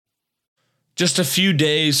Just a few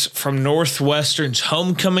days from Northwestern's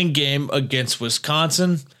homecoming game against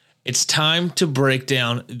Wisconsin, it's time to break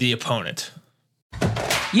down the opponent.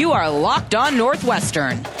 You are Locked On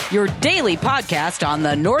Northwestern, your daily podcast on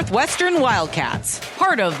the Northwestern Wildcats,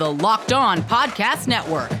 part of the Locked On Podcast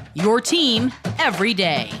Network, your team every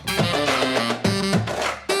day.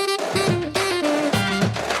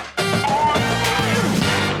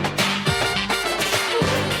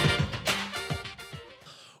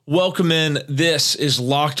 Welcome in. This is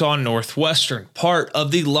Locked On Northwestern, part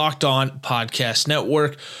of the Locked On Podcast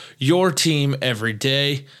Network, your team every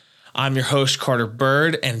day. I'm your host, Carter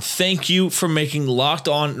Bird, and thank you for making Locked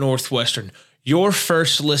On Northwestern your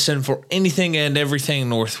first listen for anything and everything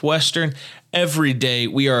Northwestern. Every day,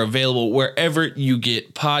 we are available wherever you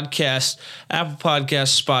get podcasts, Apple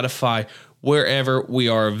Podcasts, Spotify, wherever we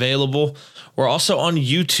are available. We're also on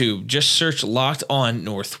YouTube. Just search Locked On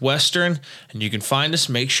Northwestern, and you can find us.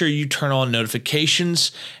 Make sure you turn on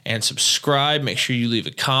notifications and subscribe. Make sure you leave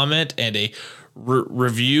a comment and a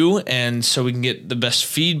review, and so we can get the best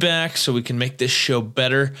feedback, so we can make this show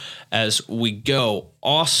better as we go.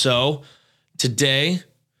 Also, today,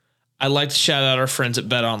 I'd like to shout out our friends at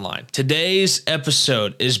BetOnline. Today's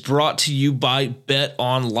episode is brought to you by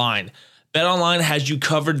BetOnline. BetOnline has you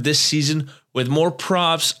covered this season with more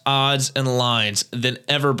props, odds, and lines than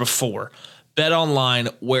ever before.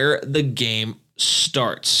 BetOnline, where the game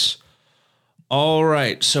starts. All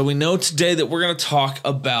right, so we know today that we're going to talk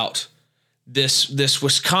about this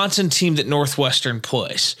Wisconsin team that Northwestern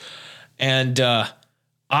plays. And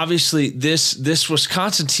obviously, this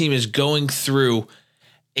Wisconsin team is going through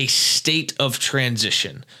a state of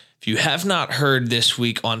transition. If you have not heard, this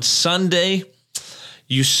week on Sunday,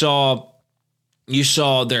 you saw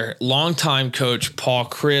their longtime coach, Paul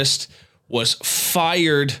Chryst, was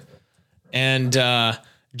fired, and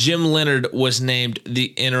Jim Leonard was named the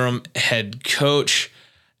interim head coach.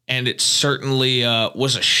 And it certainly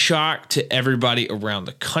was a shock to everybody around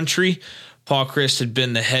the country. Paul Chryst had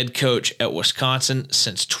been the head coach at Wisconsin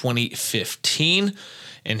since 2015.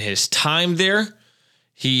 In his time there,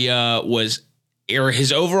 his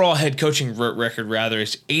overall head coaching record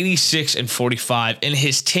is 86-45. In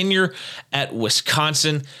his tenure at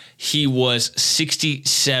Wisconsin, he was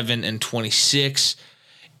 67-26.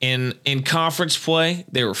 In conference play,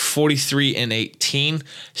 they were 43-18,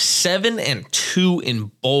 7-2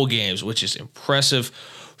 in bowl games, which is impressive.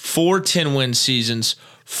 4 10-win seasons,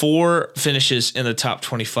 4 finishes in the top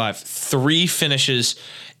 25, 3 finishes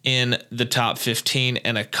in the top 15,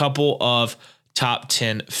 and a couple of top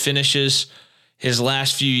 10 finishes. His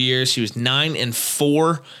last few years, he was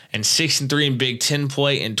 9-4 and 6-3 in Big Ten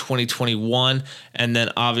play in 2021, and then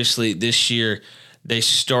obviously this year they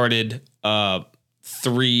started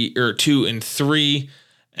 2-3,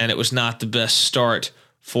 and it was not the best start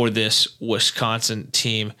for this Wisconsin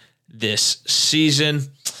team this season.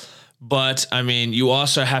 But I mean, you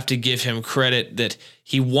also have to give him credit that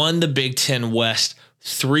he won the Big Ten West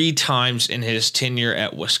 3 times in his tenure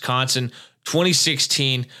at Wisconsin: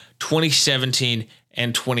 2016, 2017,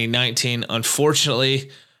 and 2019. Unfortunately,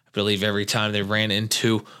 I believe every time they ran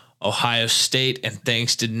into Ohio State, and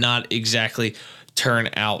things did not exactly turn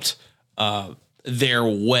out their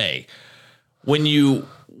way. When you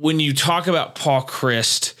talk about Paul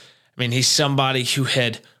Chryst, I mean, he's somebody who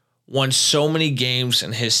had won so many games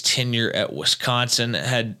in his tenure at Wisconsin,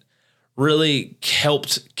 had really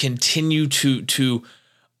helped continue to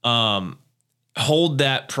hold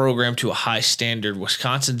that program to a high standard.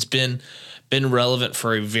 Wisconsin's been relevant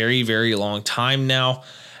for a very, very long time now,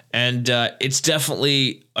 and it's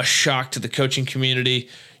definitely a shock to the coaching community.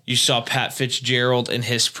 You saw Pat Fitzgerald in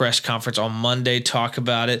his press conference on Monday talk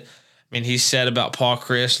about it. I mean, he said about Paul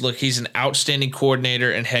Chryst, look, he's an outstanding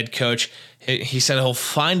coordinator and head coach. He said he'll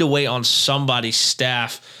find a way on somebody's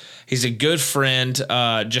staff. He's a good friend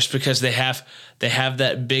just because they have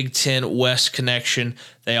that Big Ten West connection.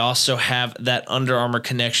 They also have that Under Armour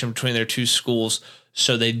connection between their two schools.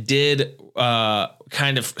 So they did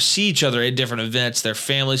kind of see each other at different events. Their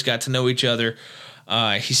families got to know each other.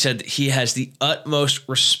 He said that he has the utmost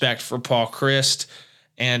respect for Paul Chryst,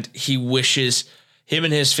 and he wishes him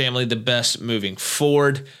and his family the best moving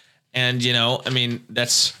forward. And, you know, I mean,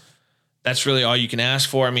 that's really all you can ask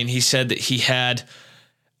for. I mean, he said that he had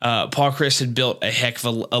Paul Chryst had built a heck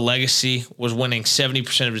of a legacy, was winning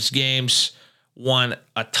 70% of his games, won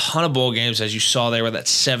a ton of bowl games, as you saw there with that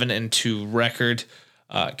 7-2 record,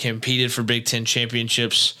 competed for Big Ten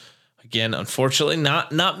championships. Again, unfortunately,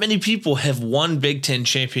 not many people have won Big Ten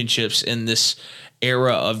championships in this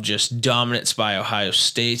era of just dominance by Ohio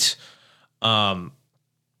State. And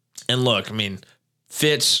look, I mean,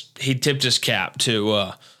 Fitz, he tipped his cap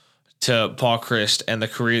to to Paul Chryst and the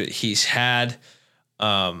career that he's had.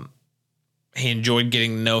 He enjoyed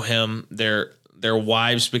getting to know him. Their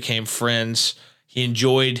wives became friends. He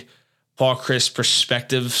enjoyed Paul Chryst's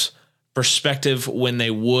perspective when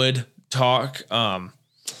they would talk.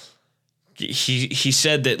 He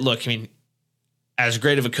said that, look, I mean, as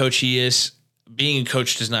great of a coach he is, being a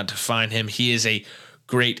coach does not define him. He is a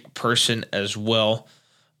great person as well.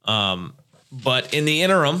 But in the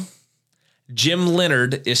interim, Jim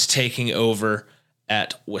Leonhard is taking over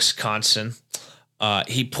at Wisconsin.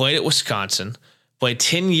 He played at Wisconsin, played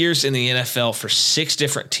 10 years in the NFL for 6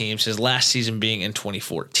 different teams, his last season being in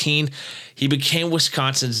 2014. He became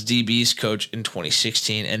Wisconsin's DB's coach in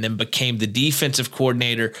 2016 and then became the defensive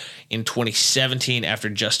coordinator in 2017 after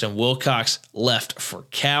Justin Wilcox left for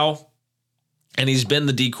Cal. And he's been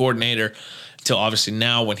the D coordinator until obviously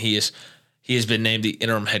now when he has been named the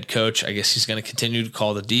interim head coach. I guess he's going to continue to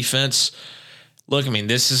call the defense. Look, I mean,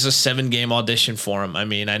 this is a 7-game audition for him. I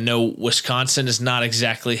mean, I know Wisconsin has not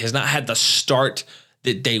had the start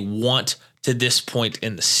that they want to this point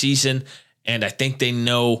in the season, and I think they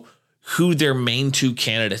know who their main 2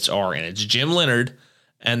 candidates are, and it's Jim Leonhard,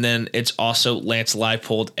 and then it's also Lance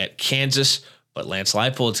Leipold at Kansas, but Lance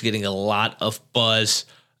Leipold's getting a lot of buzz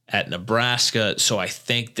at Nebraska, so I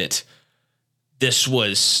think that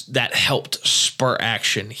that helped spur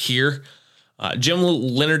action here. Jim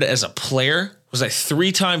Leonhard as a player was a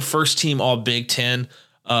 3-time first-team All-Big Ten,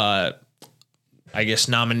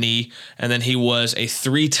 nominee, and then he was a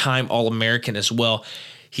 3-time All-American as well.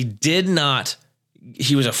 He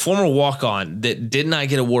was a former walk-on that did not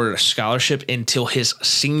get awarded a scholarship until his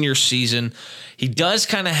senior season. He does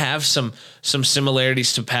kind of have some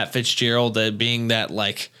similarities to Pat Fitzgerald, that being that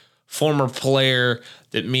like former player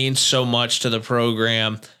that means so much to the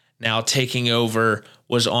program, now taking over,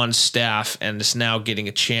 was on staff, and is now getting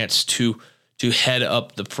a chance to head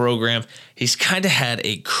up the program. He's kind of had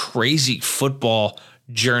a crazy football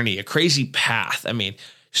journey, a crazy path. I mean,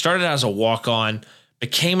 started out as a walk-on,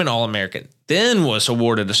 became an All-American, then was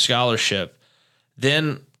awarded a scholarship.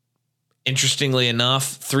 Then, interestingly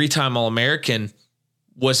enough, 3-time All-American,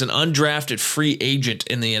 was an undrafted free agent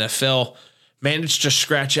in the NFL, managed to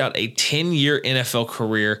scratch out a 10-year NFL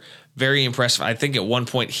career. Very impressive. I think at one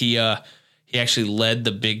point he actually led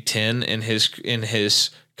the Big Ten in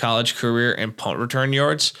his college career in punt return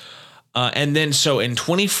yards. And then so in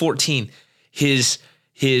 2014, his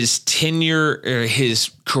tenure or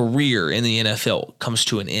his career in the NFL comes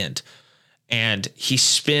to an end. And he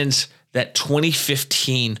spends that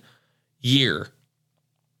 2015 year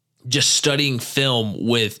just studying film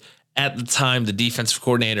with, at the time, the defensive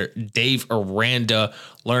coordinator, Dave Aranda,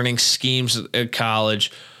 learning schemes at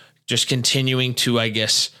college, just continuing to, I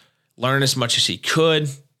guess, learn as much as he could.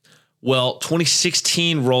 Well,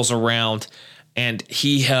 2016 rolls around, and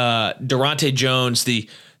Durante Jones, the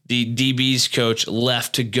DB's coach,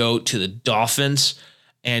 left to go to the Dolphins,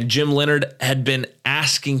 and Jim Leonhard had been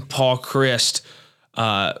asking Paul Chryst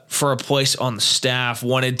for a place on the staff,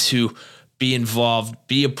 wanted to be involved,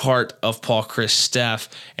 be a part of Paul Chryst's staff,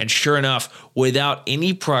 and sure enough, without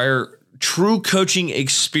any prior true coaching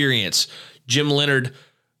experience, Jim Leonhard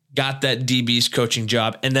got that DB's coaching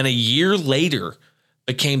job, and then a year later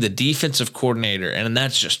became the defensive coordinator. And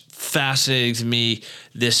that's just fascinating to me,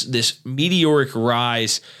 this meteoric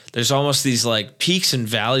rise. There's almost these like peaks and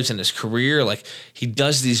valleys in his career. Like he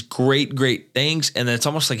does these great things, and then it's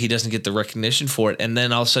almost like he doesn't get the recognition for it. And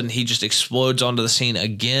then all of a sudden he just explodes onto the scene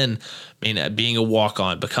again. I mean, being a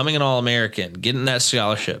walk-on, becoming an All-American, getting that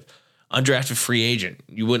scholarship, undrafted free agent.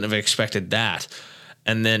 You wouldn't have expected that.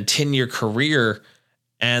 And then 10-year career,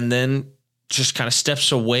 and then just kind of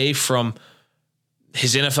steps away from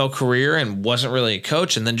his NFL career and wasn't really a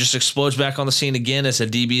coach, and then just explodes back on the scene again as a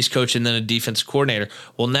DB's coach and then a defensive coordinator.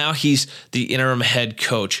 Well, now he's the interim head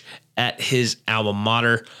coach at his alma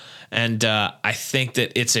mater, and I think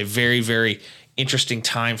that it's a very, very interesting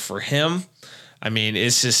time for him. I mean,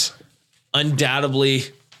 this is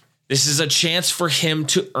a chance for him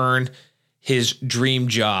to earn his dream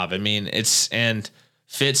job. I mean, and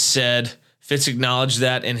Fitz acknowledged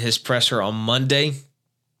that in his presser on Monday.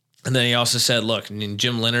 And then he also said, look, I mean,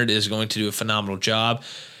 Jim Leonhard is going to do a phenomenal job.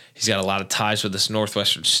 He's got a lot of ties with this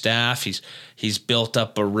Northwestern staff. He's built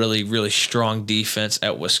up a really, really strong defense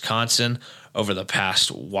at Wisconsin over the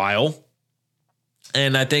past while.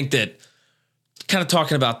 And I think that kind of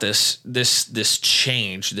talking about this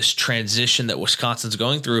change, this transition that Wisconsin's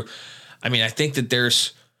going through, I mean, I think that there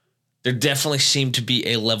definitely seemed to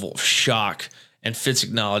be a level of shock, and Fitz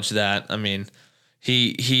acknowledged that. I mean,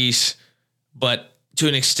 but to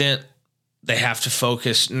an extent, they have to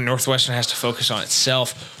focus. Northwestern has to focus on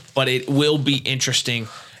itself, but it will be interesting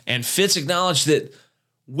And Fitz acknowledged that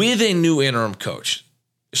with a new interim coach,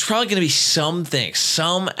 there's probably going to be some things,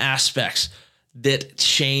 some aspects that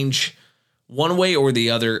change one way or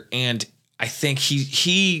the other. And I think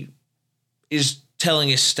he is telling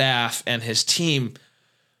his staff and his team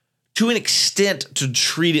to an extent to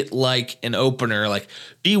treat it like an opener, like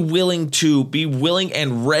be willing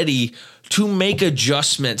and ready to make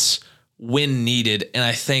adjustments when needed. And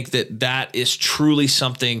I think that is truly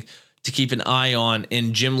something to keep an eye on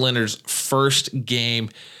in Jim Leonhard's first game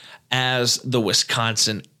as the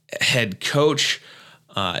Wisconsin head coach.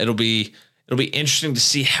 It'll be interesting to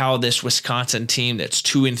see how this Wisconsin team that's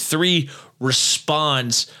 2-3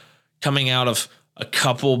 responds coming out of a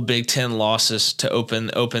couple Big Ten losses to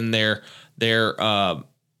open their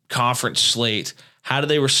conference slate. How do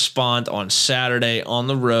they respond on Saturday on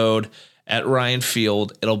the road at Ryan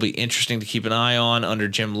Field? It'll be interesting to keep an eye on under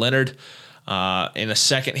Jim Leonhard. In a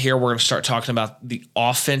second here, we're going to start talking about the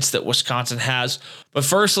offense that Wisconsin has. But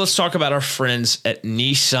first, let's talk about our friends at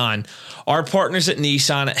Nissan. Our partners at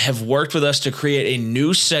Nissan have worked with us to create a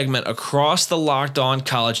new segment across the Locked On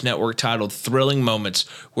College Network titled Thrilling Moments,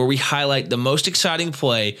 where we highlight the most exciting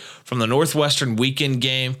play from the Northwestern weekend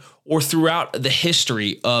game or throughout the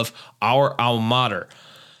history of our alma mater.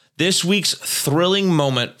 This week's thrilling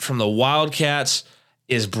moment from the Wildcats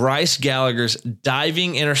is Bryce Gallagher's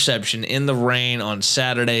diving interception in the rain on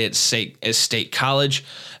Saturday at State College.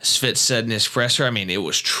 As Fitz said in his presser, it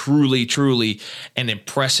was truly an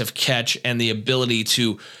impressive catch, and the ability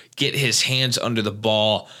to get his hands under the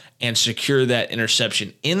ball and secure that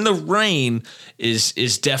interception in the rain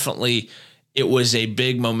is definitely, it was a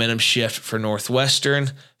big momentum shift for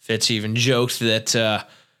Northwestern. Fitz even joked that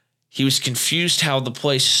he was confused how the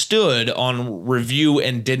play stood on review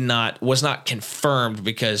and was not confirmed,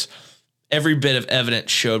 because every bit of evidence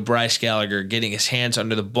showed Bryce Gallagher getting his hands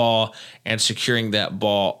under the ball and securing that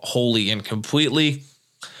ball wholly and completely.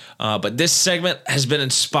 But this segment has been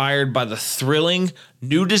inspired by the thrilling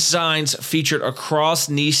new designs featured across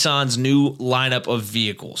Nissan's new lineup of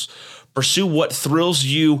vehicles. Pursue what thrills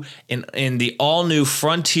you in the all-new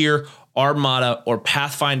Frontier, Armada, or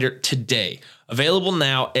Pathfinder today. Available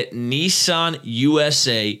now at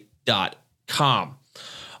nissanusa.com.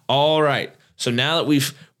 All right. So now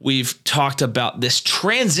that we've talked about this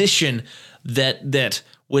transition that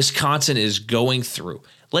Wisconsin is going through,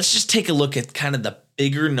 let's just take a look at kind of the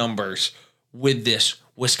bigger numbers with this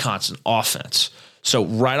Wisconsin offense. So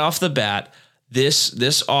right off the bat,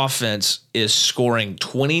 this offense is scoring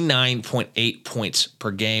 29.8 points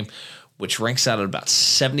per game, which ranks out at about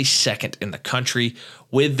 72nd in the country.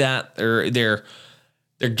 With that, they're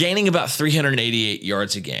gaining about 388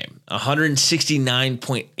 yards a game.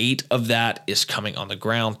 169.8 of that is coming on the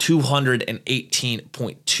ground.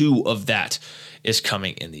 218.2 of that is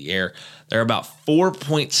coming in the air. They're about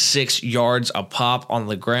 4.6 yards a pop on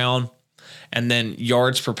the ground, and then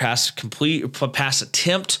yards per pass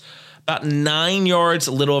attempt, about 9 yards,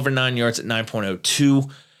 a little over 9 yards at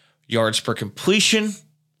 9.02 yards per completion.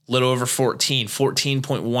 Little over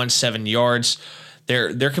 14.17 yards.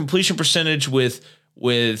 Their completion percentage with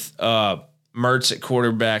Mertz at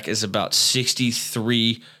quarterback is about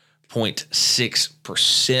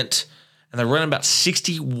 63.6%. And they're running about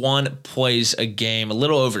 61 plays a game, a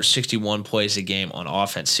little over 61 plays a game on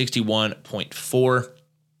offense, 61.4.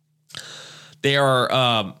 They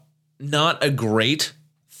are not a great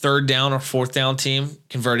third down or fourth down team,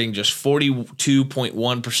 converting just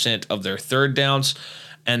 42.1% of their third downs,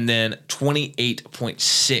 and then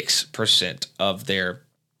 28.6% of their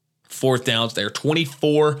fourth downs. They're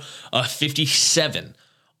 24 of 57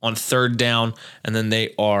 on third down, and then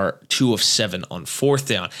they are 2 of 7 on fourth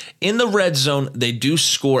down. In the red zone, they do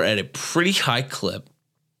score at a pretty high clip.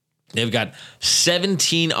 They've got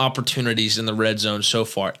 17 opportunities in the red zone so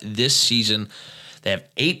far this season. They have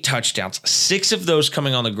 8 touchdowns, 6 of those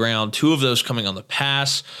coming on the ground, 2 of those coming on the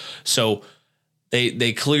pass. So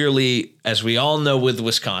They clearly, as we all know with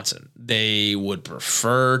Wisconsin, they would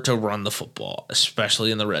prefer to run the football,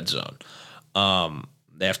 especially in the red zone.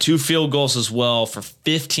 They have 2 field goals as well for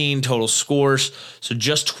 15 total scores. So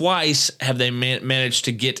just twice have they managed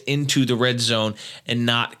to get into the red zone and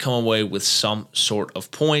not come away with some sort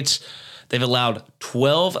of points. They've allowed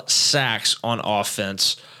 12 sacks on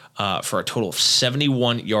offense for a total of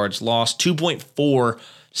 71 yards lost, 2.4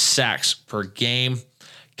 sacks per game.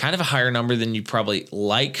 Kind of a higher number than you probably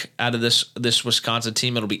like out of this Wisconsin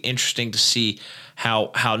team. It'll be interesting to see how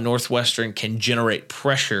Northwestern can generate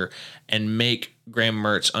pressure and make Graham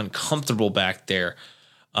Mertz uncomfortable back there.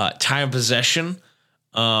 Time of possession,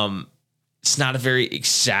 it's not a very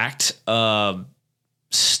exact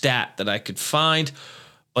stat that I could find,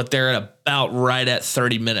 but they're at about right at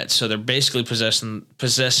 30 minutes. So they're basically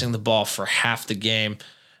possessing the ball for half the game,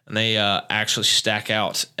 and they actually stack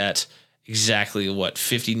out at exactly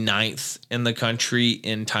 59th in the country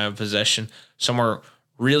in time of possession, somewhere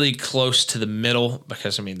really close to the middle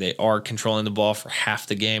because, they are controlling the ball for half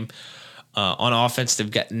the game. On offense, they've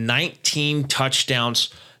got 19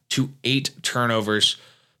 touchdowns to 8 turnovers,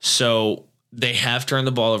 so they have turned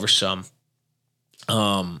the ball over some.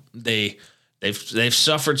 They've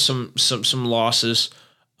suffered some losses,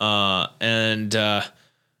 and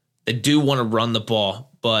they do want to run the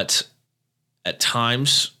ball, but at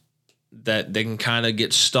times that they can kind of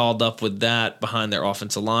get stalled up with that behind their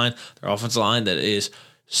offensive line. Their offensive line that is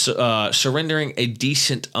surrendering a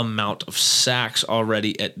decent amount of sacks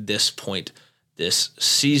already at this point this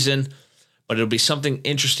season. But it'll be something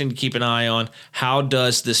interesting to keep an eye on. How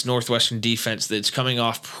does this Northwestern defense that's coming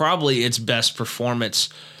off probably its best performance,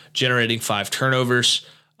 generating 5 turnovers,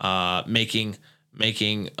 making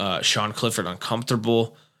Sean Clifford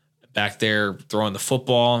uncomfortable back there throwing the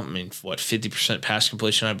football? 50% pass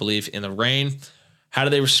completion, I believe, in the rain. How do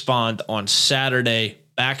they respond on Saturday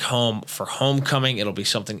back home for homecoming? It'll be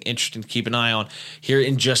something interesting to keep an eye on. Here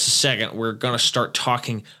in just a second, we're going to start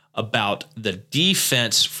talking about the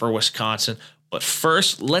defense for Wisconsin. But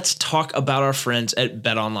first, let's talk about our friends at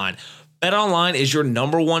BetOnline. BetOnline is your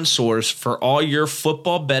number one source for all your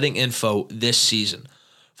football betting info this season.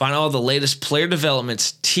 Find all the latest player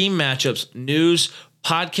developments, team matchups, news,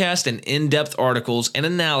 podcast, and in-depth articles and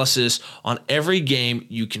analysis on every game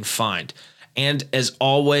you can find. And as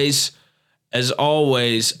always,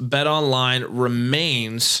 BetOnline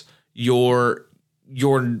remains your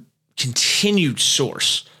continued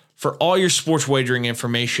source for all your sports wagering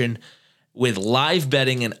information with live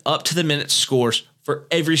betting and up-to-the-minute scores for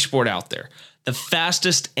every sport out there. The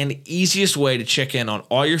fastest and easiest way to check in on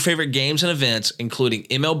all your favorite games and events, including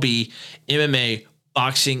MLB, MMA,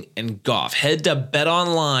 boxing, and golf. Head to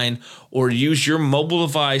BetOnline or use your mobile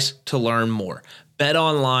device to learn more.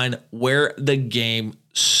 BetOnline, where the game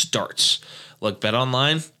starts. Look,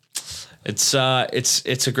 BetOnline, it's a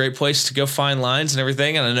great place to go find lines and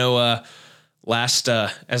everything. And I know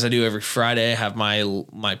as I do every Friday, I have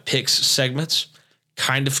my picks segments.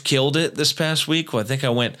 Kind of killed it this past week. Well, I think I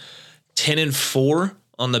went 10-4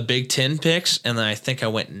 on the Big Ten picks, and then I think I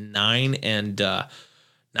went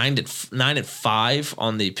 9-5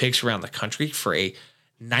 on the picks around the country for a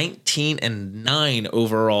 19-9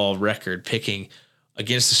 overall record, picking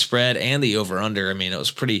against the spread and the over/under. It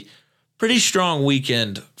was pretty strong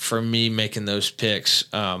weekend for me making those picks.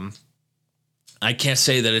 I can't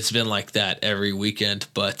say that it's been like that every weekend,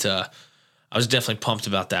 but I was definitely pumped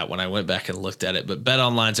about that when I went back and looked at it. But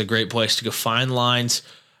BetOnline's a great place to go find lines,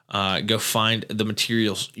 go find the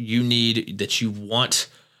materials you need that you want,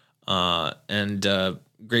 and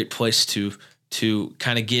great place to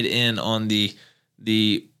kind of get in on the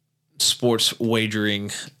sports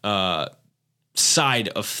wagering side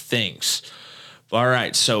of things. All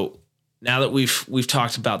right, so now that we've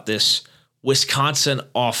talked about this Wisconsin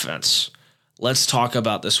offense, let's talk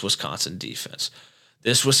about this Wisconsin defense.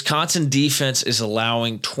 This Wisconsin defense is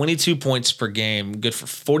allowing 22 points per game, good for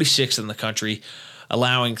 46th in the country,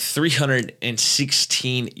 allowing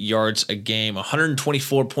 316 yards a game.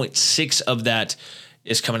 124.6 of that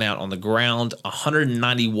is coming out on the ground.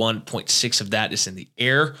 191.6 of that is in the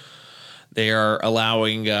air. They are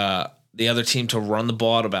allowing the other team to run the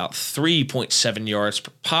ball at about 3.7 yards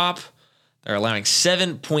per pop. They're allowing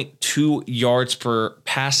 7.2 yards per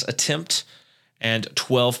pass attempt and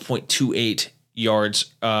 12.28 yards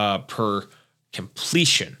per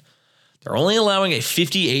completion. They're only allowing a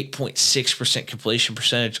 58.6% completion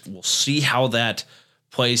percentage. We'll see how that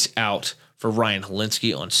plays out for Ryan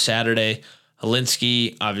Helinski on Saturday.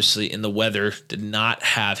 Helinski, obviously in the weather, did not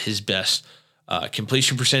have his best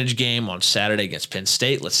completion percentage game on Saturday against Penn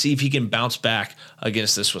State. Let's see if he can bounce back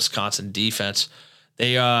against this Wisconsin defense.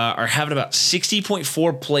 They are having about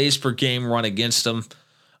 60.4 plays per game run against them.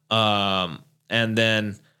 And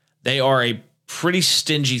then they are a pretty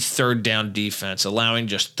stingy third down defense, allowing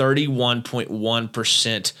just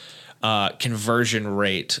 31.1% conversion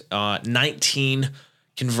rate, 19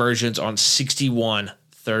 conversions on 61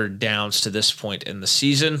 third downs to this point in the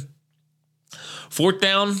season. Fourth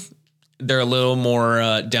down, they're a little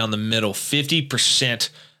more down the middle, 50%.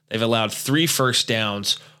 They've allowed 3 first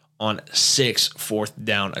downs on 6 fourth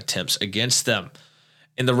down attempts against them.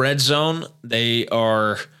 In the red zone, they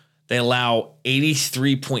allow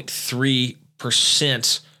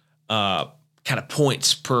 83.3% kind of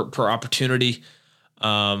points per opportunity.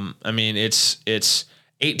 It's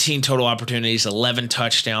 18 total opportunities, 11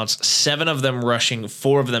 touchdowns, 7 of them rushing,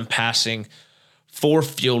 4 of them passing 4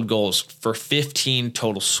 field goals for 15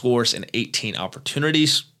 total scores and 18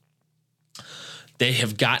 opportunities. They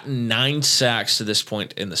have gotten 9 sacks to this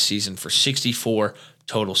point in the season for 64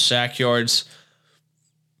 total sack yards.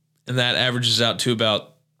 And that averages out to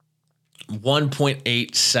about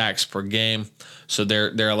 1.8 sacks per game. So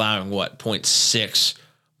they're allowing 0.6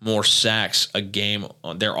 more sacks a game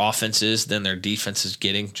on their offenses than their defense is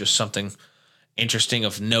getting. Just something interesting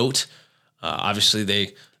of note.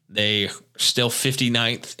 Obviously, they still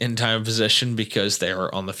 59th in time of possession because they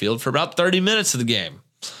are on the field for about 30 minutes of the game.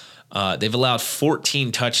 They've allowed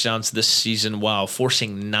 14 touchdowns this season while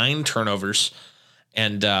forcing 9 turnovers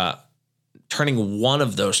and turning one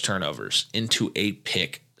of those turnovers into a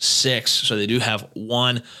pick 6. So they do have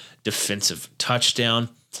 1 defensive touchdown.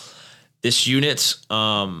 This unit,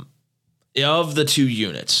 of the 2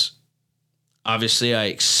 units, obviously I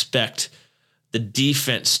expect the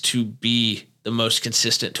defense to be the most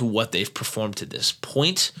consistent to what they've performed to this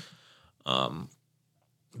point,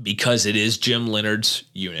 because it is Jim Leonard's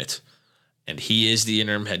unit and he is the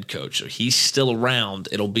interim head coach. So he's still around.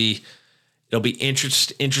 It'll be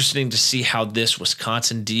interesting to see how this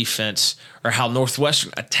Wisconsin defense, or how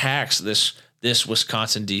Northwestern attacks this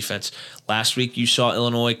Wisconsin defense. Last week you saw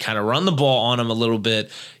Illinois kind of run the ball on them a little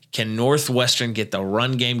bit. Can Northwestern get the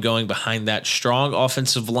run game going behind that strong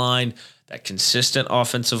offensive line, that consistent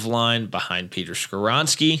offensive line behind Peter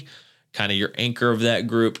Skoronski, kind of your anchor of that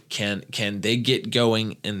group? Can they get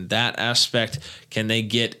going in that aspect? Can they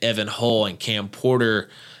get Evan Hull and Cam Porter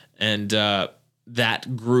and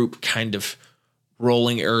that group kind of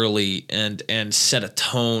rolling early and set a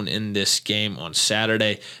tone in this game on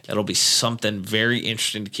Saturday? That'll be something very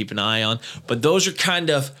interesting to keep an eye on. But those are kind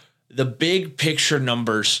of the big picture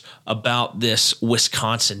numbers about this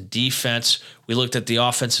Wisconsin defense. We looked at the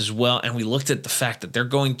offense as well, and we looked at the fact that they're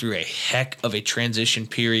going through a heck of a transition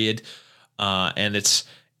period, and it's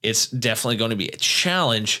definitely going to be a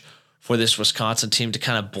challenge for this Wisconsin team to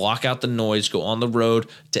kind of block out the noise, go on the road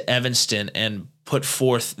to Evanston, and put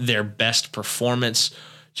forth their best performance,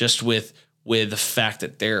 just with the fact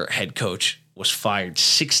that their head coach was fired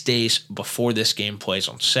 6 days before this game plays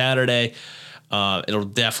on Saturday. It'll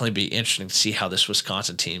definitely be interesting to see how this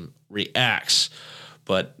Wisconsin team reacts.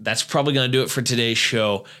 But that's probably going to do it for today's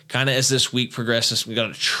show. Kind of as this week progresses, we're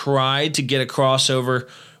going to try to get a crossover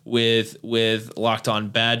with Locked On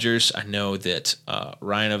Badgers. I know that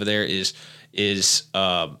Ryan over there is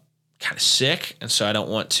kind of sick, and so I don't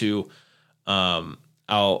want to.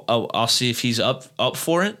 I'll see if he's up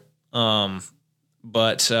for it.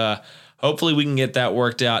 But hopefully we can get that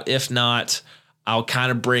worked out. If not, I'll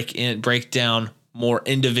kind of break down more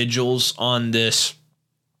individuals on this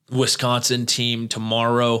Wisconsin team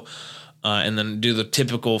tomorrow, and then do the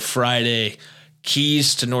typical Friday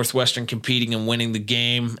keys to Northwestern competing and winning the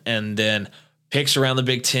game, and then picks around the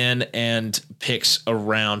Big Ten and picks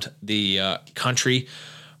around the country.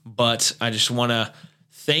 But I just want to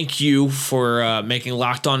thank you for making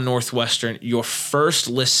Locked On Northwestern your first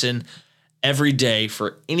listen every day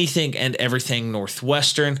for anything and everything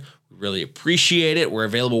Northwestern. We really appreciate it. We're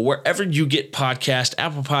available wherever you get podcasts,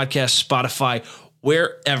 Apple Podcasts, Spotify,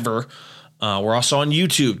 wherever. We're also on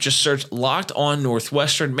YouTube. Just search Locked On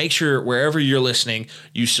Northwestern. Make sure wherever you're listening,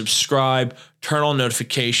 you subscribe, turn on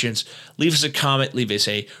notifications, leave us a comment, leave us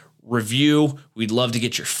a review. We'd love to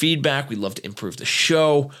get your feedback. We'd love to improve the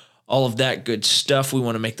show, all of that good stuff. We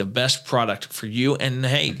want to make the best product for you. And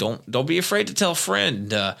hey, don't be afraid to tell a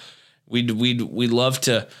friend. We'd love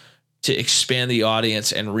to expand the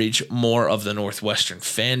audience and reach more of the Northwestern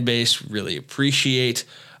fan base. Really appreciate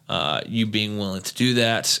you being willing to do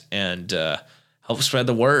that and help spread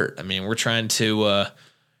the word. I mean, we're trying to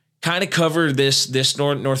kind of cover this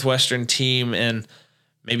Northwestern team and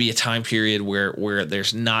maybe a time period where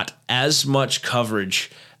there's not as much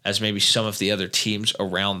coverage as maybe some of the other teams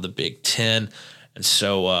around the Big Ten. And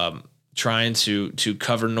so trying to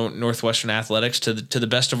cover Northwestern athletics to the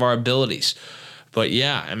best of our abilities. But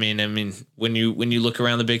yeah, I mean, when you look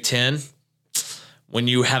around the Big Ten, when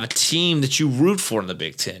you have a team that you root for in the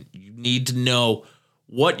Big Ten, you need to know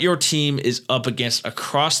what your team is up against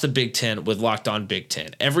across the Big Ten with Locked On Big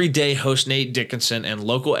Ten. Every day, host Nate Dickinson and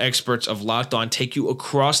local experts of Locked On take you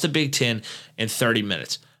across the Big Ten in 30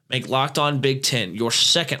 minutes. Make Locked On Big Ten your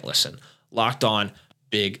second listen. Locked On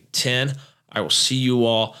Big Ten. I will see you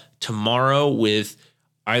all tomorrow with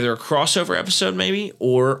either a crossover episode maybe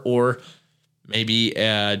or maybe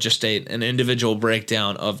just an individual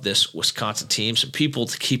breakdown of this Wisconsin team. Some people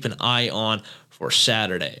to keep an eye on for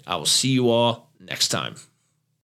Saturday. I will see you all next time.